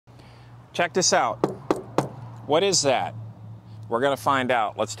Check this out. What is that? We're going to find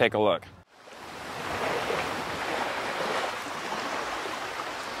out. Let's take a look.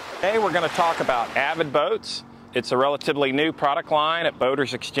 Today we're going to talk about Avid boats. It's a relatively new product line at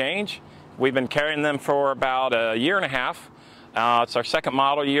Boaters Exchange. We've been carrying them for about a year and a half. It's our second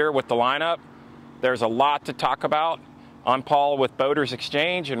model year with the lineup. There's a lot to talk about. I'm Paul with Boaters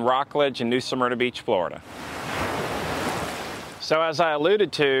Exchange in Rockledge in New Smyrna Beach, Florida. So as I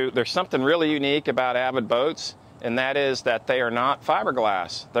alluded to, there's something really unique about Avid boats, and that is that they are not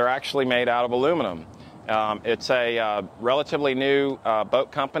fiberglass. They're actually made out of aluminum. It's a relatively new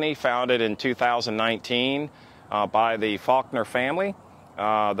boat company founded in 2019 by the Faulkner family.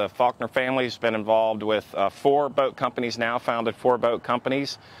 The Faulkner family has been involved with 4 boat companies now, founded 4 boat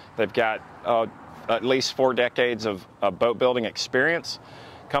companies. They've got at least 4 decades of boat building experience.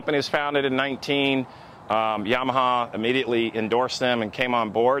 Company was founded in 19. Yamaha immediately endorsed them and came on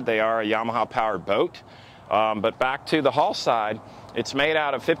board. They are a Yamaha powered boat. But back to the hull side, it's made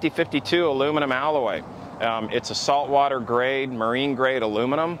out of 5052 aluminum alloy. It's a saltwater grade, marine grade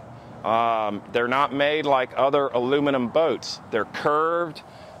aluminum. They're not made like other aluminum boats. They're curved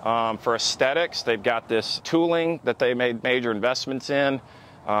for aesthetics. They've got this tooling that they made major investments in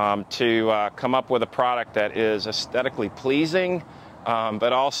to come up with a product that is aesthetically pleasing,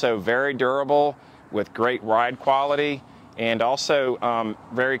 but also very durable with great ride quality, and also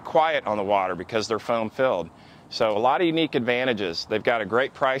very quiet on the water because they're foam filled. So a lot of unique advantages. They've got a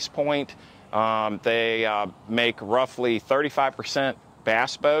great price point. They make roughly 35%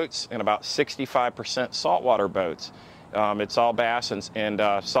 bass boats and about 65% saltwater boats. It's all bass and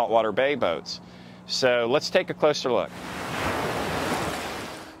saltwater bay boats. So let's take a closer look.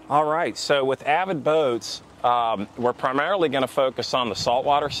 All right, so with Avid boats, we're primarily going to focus on the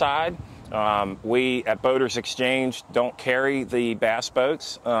saltwater side. We at Boaters Exchange don't carry the bass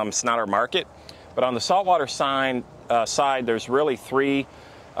boats. It's not our market. But on the saltwater side, there's really 3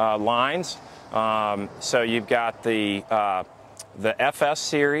 lines. So you've got the FS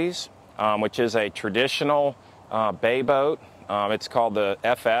series, which is a traditional bay boat. It's called the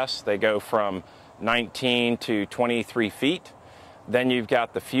FS. They go from 19 to 23 feet. Then you've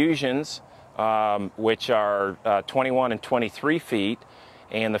got the Fusions, which are 21 and 23 feet.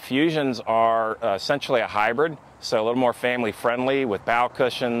 And the Fusions are essentially a hybrid, so a little more family friendly with bow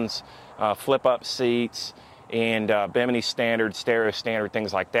cushions, flip-up seats, and Bimini standard, stereo standard,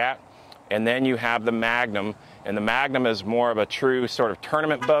 things like that. And then you have the Magnum, and the Magnum is more of a true sort of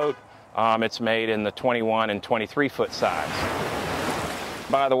tournament boat. It's made in the 21 and 23 foot size.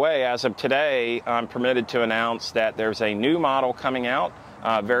 By the way, as of today, I'm permitted to announce that there's a new model coming out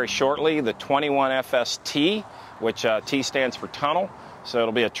very shortly, the 21 FST, which T stands for tunnel. So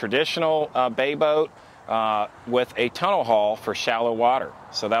it'll be a traditional bay boat with a tunnel hull for shallow water.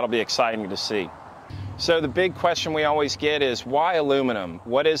 So that'll be exciting to see. So the big question we always get is, why aluminum?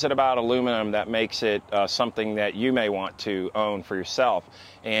 What is it about aluminum that makes it something that you may want to own for yourself?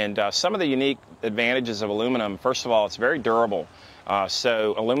 And some of the unique advantages of aluminum, first of all, it's very durable.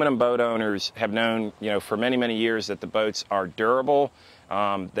 So aluminum boat owners have known, for many, many years that the boats are durable.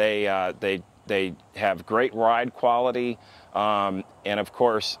 They have great ride quality. And of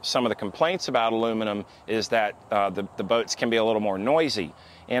course, some of the complaints about aluminum is that the boats can be a little more noisy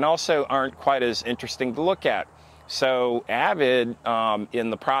and also aren't quite as interesting to look at. So Avid, in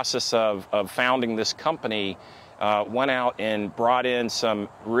the process of founding this company, went out and brought in some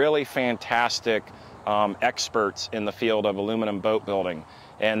really fantastic experts in the field of aluminum boat building.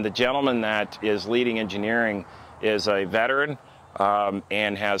 And the gentleman that is leading engineering is a veteran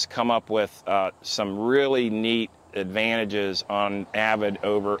and has come up with some really neat advantages on Avid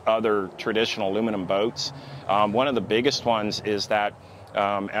over other traditional aluminum boats. One of the biggest ones is that,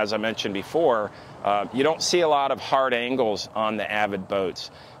 as I mentioned before, you don't see a lot of hard angles on the Avid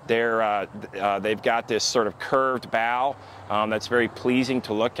boats. They've got this sort of curved bow that's very pleasing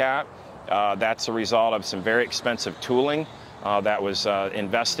to look at. That's a result of some very expensive tooling that was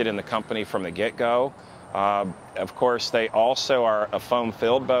invested in the company from the get-go. Of course, they also are a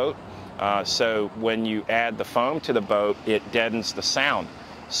foam-filled boat. So when you add the foam to the boat, it deadens the sound.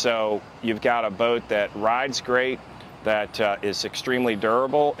 So you've got a boat that rides great, that is extremely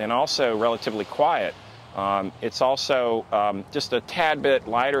durable, and also relatively quiet. It's also just a tad bit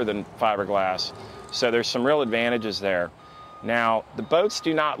lighter than fiberglass, so there's some real advantages there. Now, the boats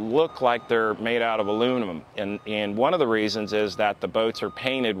do not look like they're made out of aluminum, and one of the reasons is that the boats are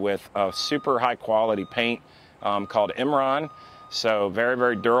painted with a super high quality paint called Imron. So very,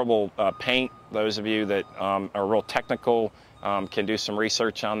 very durable paint. Those of you that are real technical can do some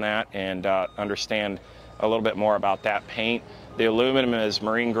research on that and understand a little bit more about that paint. The aluminum is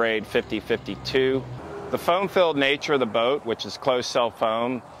marine grade 5052. The foam-filled nature of the boat, which is closed-cell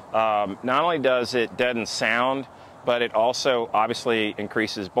foam, not only does it deaden sound, but it also obviously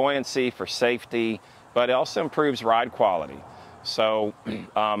increases buoyancy for safety, but it also improves ride quality. So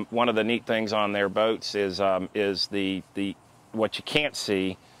one of the neat things on their boats is the what you can't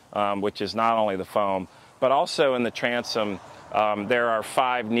see, which is not only the foam, but also in the transom, there are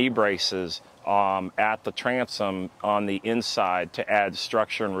 5 knee braces at the transom on the inside to add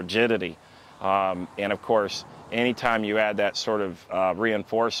structure and rigidity. And of course, anytime you add that sort of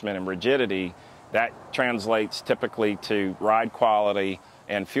reinforcement and rigidity, that translates typically to ride quality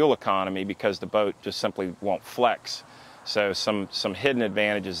and fuel economy because the boat just simply won't flex. So some hidden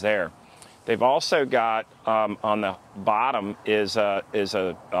advantages there. They've also got on the bottom is a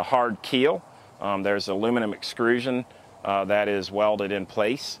hard keel. There's aluminum extrusion that is welded in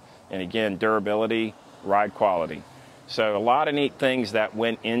place. And again, durability, ride quality. So a lot of neat things that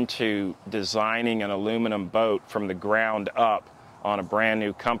went into designing an aluminum boat from the ground up on a brand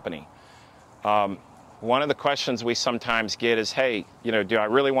new company. One of the questions we sometimes get is, hey, you know, do I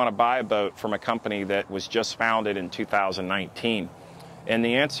really want to buy a boat from a company that was just founded in 2019? And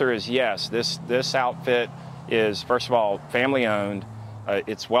the answer is yes. This outfit is, first of all, family owned.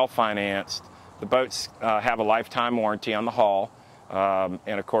 It's well financed. The boats have a lifetime warranty on the hull, and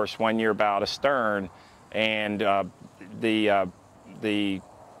of course 1 year bow astern. And the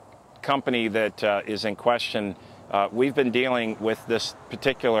company that is in question, we've been dealing with this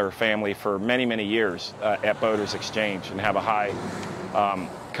particular family for many, many years at Boaters Exchange and have a high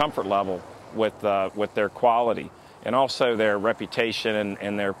comfort level with their quality and also their reputation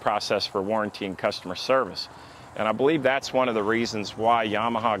and their process for warranty and customer service. And I believe that's one of the reasons why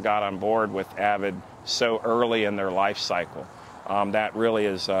Yamaha got on board with Avid so early in their life cycle. That really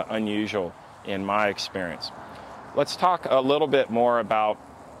is unusual in my experience. Let's talk a little bit more about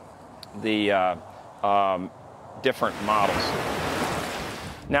the different models.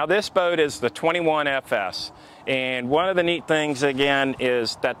 Now this boat is the 21FS, and one of the neat things again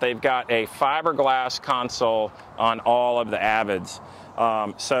is that they've got a fiberglass console on all of the Avids.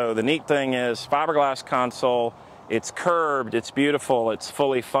 So the neat thing is fiberglass console, it's curved, it's beautiful, it's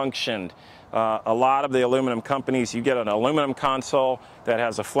fully functioned. A lot of the aluminum companies, you get an aluminum console that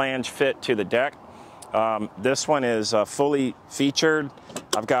has a flange fit to the deck. This one is fully featured.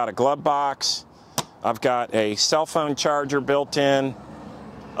 I've got a glove box. I've got a cell phone charger built in.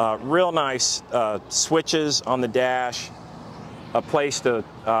 Real nice switches on the dash. A place to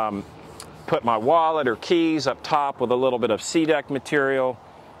put my wallet or keys up top with a little bit of C-deck material.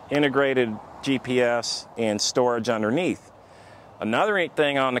 Integrated GPS and storage underneath. Another neat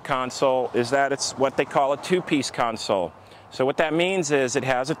thing on the console is that it's what they call a two-piece console. So what that means is it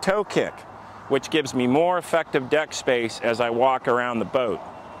has a toe kick, which gives me more effective deck space as I walk around the boat.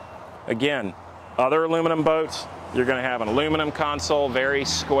 Again, other aluminum boats, you're going to have an aluminum console, very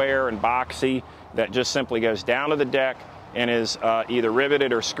square and boxy, that just simply goes down to the deck and is either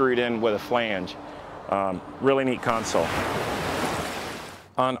riveted or screwed in with a flange. Really neat console.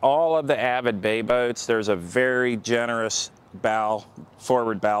 On all of the Avid bay boats, there's a very generous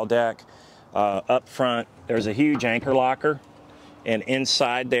forward bow deck. Up front, there's a huge anchor locker, and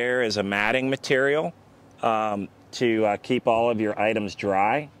inside there is a matting material to keep all of your items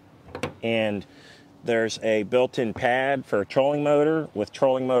dry. And there's a built-in pad for a trolling motor with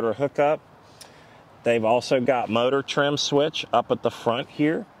trolling motor hookup. They've also got motor trim switch up at the front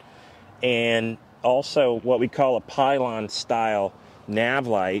here, and also what we call a pylon style nav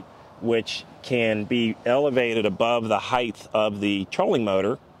light, which can be elevated above the height of the trolling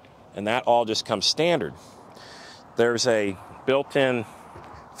motor, and that all just comes standard. There's a built-in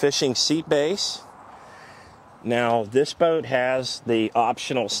fishing seat base. Now this boat has the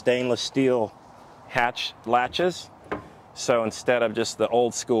optional stainless steel hatch latches, so instead of just the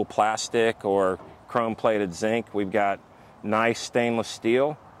old school plastic or chrome plated zinc, we've got nice stainless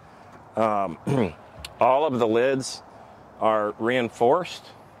steel. All of the lids are reinforced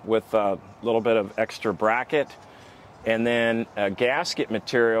with a little bit of extra bracket, and then a gasket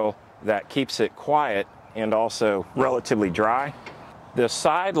material that keeps it quiet and also relatively dry. The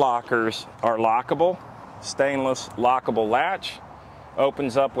side lockers are lockable, stainless lockable latch,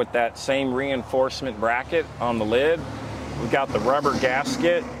 opens up with that same reinforcement bracket on the lid. We've got the rubber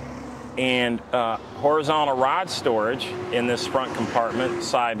gasket and horizontal rod storage in this front compartment,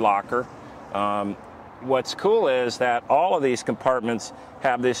 side locker. What's cool is that all of these compartments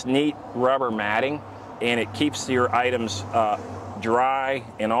have this neat rubber matting, and it keeps your items dry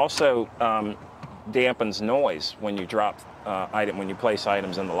and also dampens noise when you when you place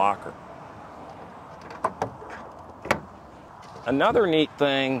items in the locker. Another neat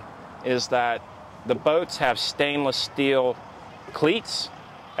thing is that the boats have stainless steel cleats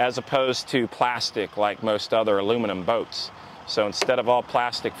as opposed to plastic like most other aluminum boats. So instead of all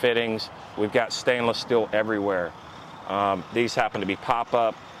plastic fittings, we've got stainless steel everywhere. These happen to be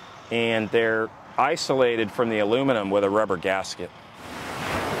pop-up, and they're isolated from the aluminum with a rubber gasket.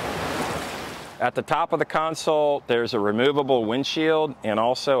 At the top of the console, there's a removable windshield and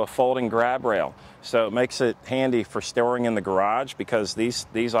also a folding grab rail. So it makes it handy for storing in the garage because these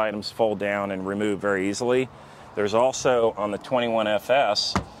items fold down and remove very easily. There's also, on the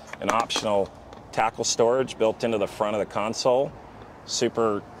 21FS, an optional tackle storage built into the front of the console.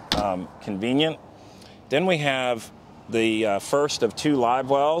 Super convenient. Then we have the first of 2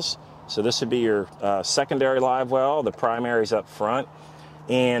 live wells. So this would be your secondary live well. The primary's up front.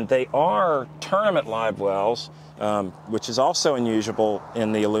 And they are tournament live wells, which is also unusual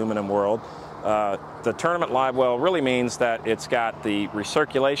in the aluminum world. The tournament live well really means that it's got the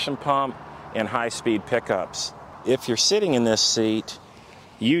recirculation pump and high-speed pickups. If you're sitting in this seat,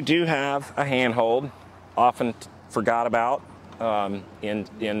 you do have a handhold, often forgot about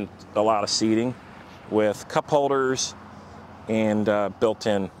in a lot of seating, with cup holders and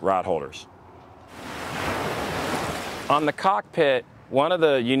built-in rod holders. On the cockpit, one of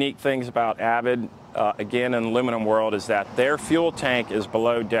the unique things about Avid, again in the aluminum world, is that their fuel tank is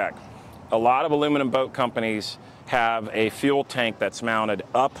below deck. A lot of aluminum boat companies have a fuel tank that's mounted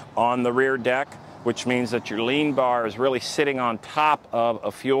up on the rear deck, which means that your lean bar is really sitting on top of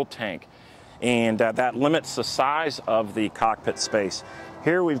a fuel tank. And that limits the size of the cockpit space.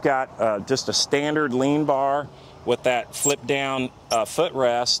 Here we've got just a standard lean bar with that flip down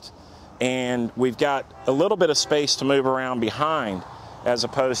footrest, and we've got a little bit of space to move around behind, as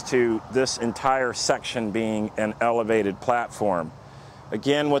opposed to this entire section being an elevated platform.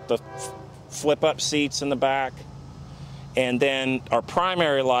 Again, with the flip-up seats in the back. And then our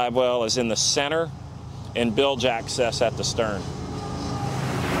primary live well is in the center and bilge access at the stern.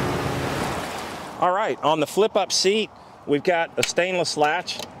 All right, on the flip-up seat, we've got a stainless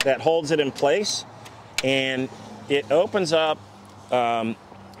latch that holds it in place, and it opens up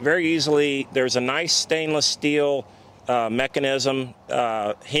very easily. There's a nice stainless steel mechanism,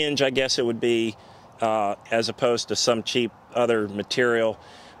 hinge, I guess it would be, as opposed to some cheap other material.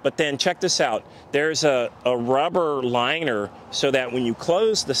 But then check this out. There's a rubber liner so that when you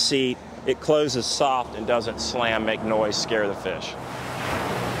close the seat, it closes soft and doesn't slam, make noise, scare the fish.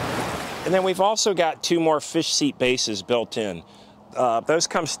 And then we've also got 2 more fish seat bases built in. Those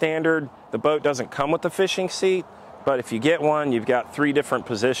come standard. The boat doesn't come with the fishing seat, but if you get one, you've got 3 different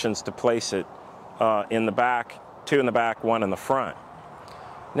positions to place it in the back, 2 in the back, 1 in the front.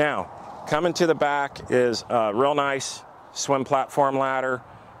 Now, coming to the back is a real nice swim platform ladder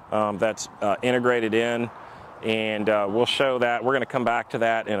that's integrated in, and we'll show that. We're going to come back to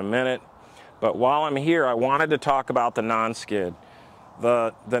that in a minute. But while I'm here, I wanted to talk about the non-skid.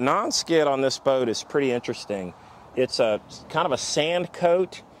 The non-skid on this boat is pretty interesting. It's a kind of a sand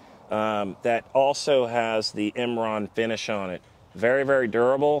coat that also has the Imron finish on it. Very, very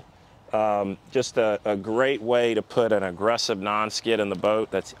durable. Just a great way to put an aggressive non-skid in the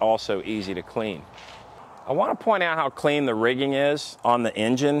boat that's also easy to clean. I want to point out how clean the rigging is on the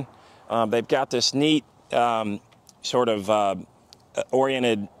engine. They've got this neat sort of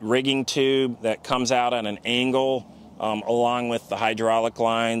oriented rigging tube that comes out at an angle along with the hydraulic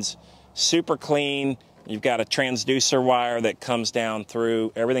lines. Super clean. You've got a transducer wire that comes down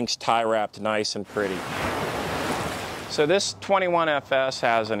through. Everything's tie wrapped nice and pretty. So this 21FS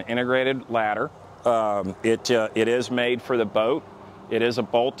has an integrated ladder. It is made for the boat. It is a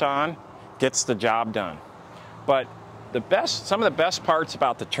bolt-on, gets the job done. But some of the best parts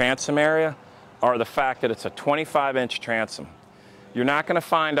about the transom area are the fact that it's a 25-inch transom. You're not going to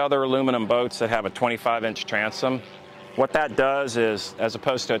find other aluminum boats that have a 25-inch transom. What that does is, as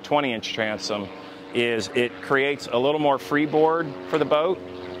opposed to a 20-inch transom, is it creates a little more freeboard for the boat.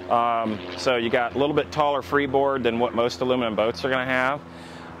 So you got a little bit taller freeboard than what most aluminum boats are going to have.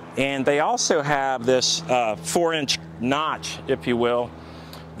 And they also have this 4-inch notch, if you will,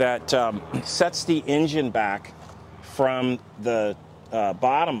 that sets the engine back from the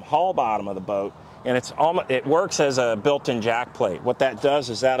hull bottom of the boat, and it works as a built-in jack plate. What that does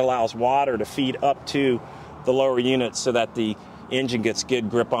is that allows water to feed up to the lower unit so that the engine gets good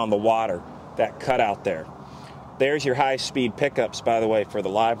grip on the water, that cutout there. There's your high-speed pickups, by the way, for the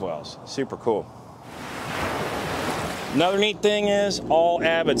live wells. Super cool. Another neat thing is all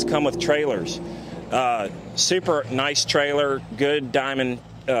Avids come with trailers. Super nice trailer, good diamond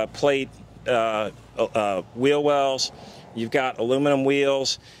plate wheel wells. You've got aluminum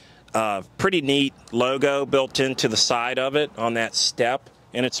wheels. Pretty neat logo built into the side of it on that step,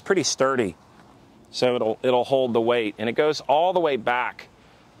 and it's pretty sturdy, so it'll hold the weight, and it goes all the way back.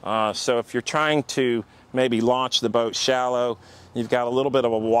 So if you're trying to maybe launch the boat shallow, you've got a little bit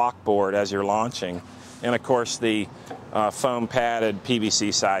of a walk board as you're launching, and of course the foam padded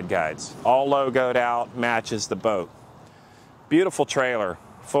PVC side guides, all logoed out, matches the boat. Beautiful trailer,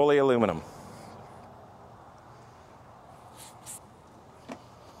 fully aluminum.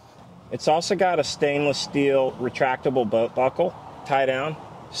 It's also got a stainless steel retractable boat buckle, tie down,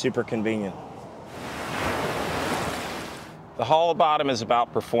 super convenient. The hull bottom is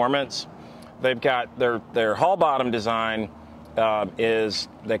about performance. They've got their hull bottom design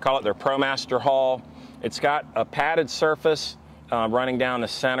they call it their ProMaster hull. It's got a padded surface running down the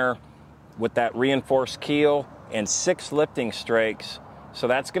center with that reinforced keel and 6 lifting strakes. So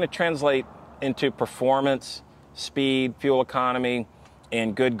that's going to translate into performance, speed, fuel economy,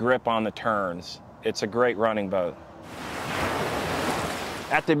 and good grip on the turns. It's a great running boat.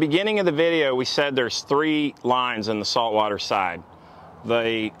 At the beginning of the video, we said there's 3 lines in the saltwater side: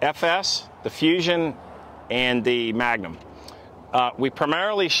 the FS, the Fusion, and the Magnum. We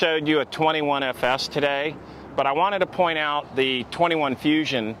primarily showed you a 21 FS today, but I wanted to point out the 21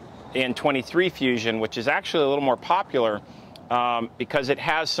 Fusion and 23 Fusion, which is actually a little more popular because it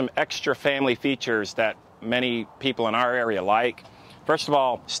has some extra family features that many people in our area like. First of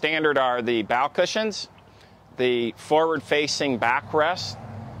all, standard are the bow cushions, the forward-facing backrest,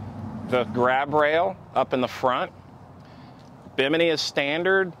 the grab rail up in the front. Bimini is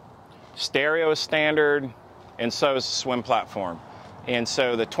standard, stereo is standard, and so is the swim platform. And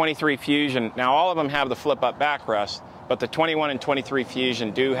so the 23 Fusion, now all of them have the flip-up backrest, but the 21 and 23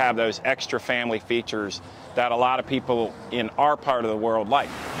 Fusion do have those extra family features that a lot of people in our part of the world like.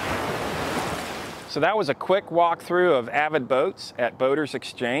 So that was a quick walkthrough of Avid boats at Boaters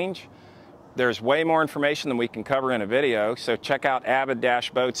Exchange. There's way more information than we can cover in a video, so check out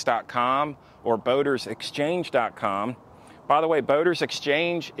avid-boats.com or boatersexchange.com. By the way, Boaters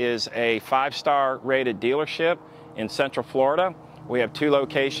Exchange is a 5-star rated dealership in Central Florida. We have 2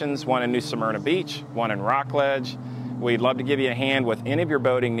 locations, one in New Smyrna Beach, one in Rockledge. We'd love to give you a hand with any of your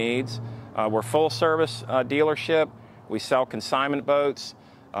boating needs. We're full service dealership. We sell consignment boats.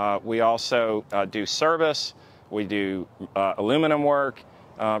 We also do service. We do aluminum work.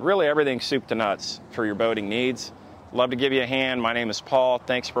 Really everything soup to nuts for your boating needs. Love to give you a hand. My name is Paul.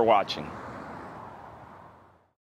 Thanks for watching.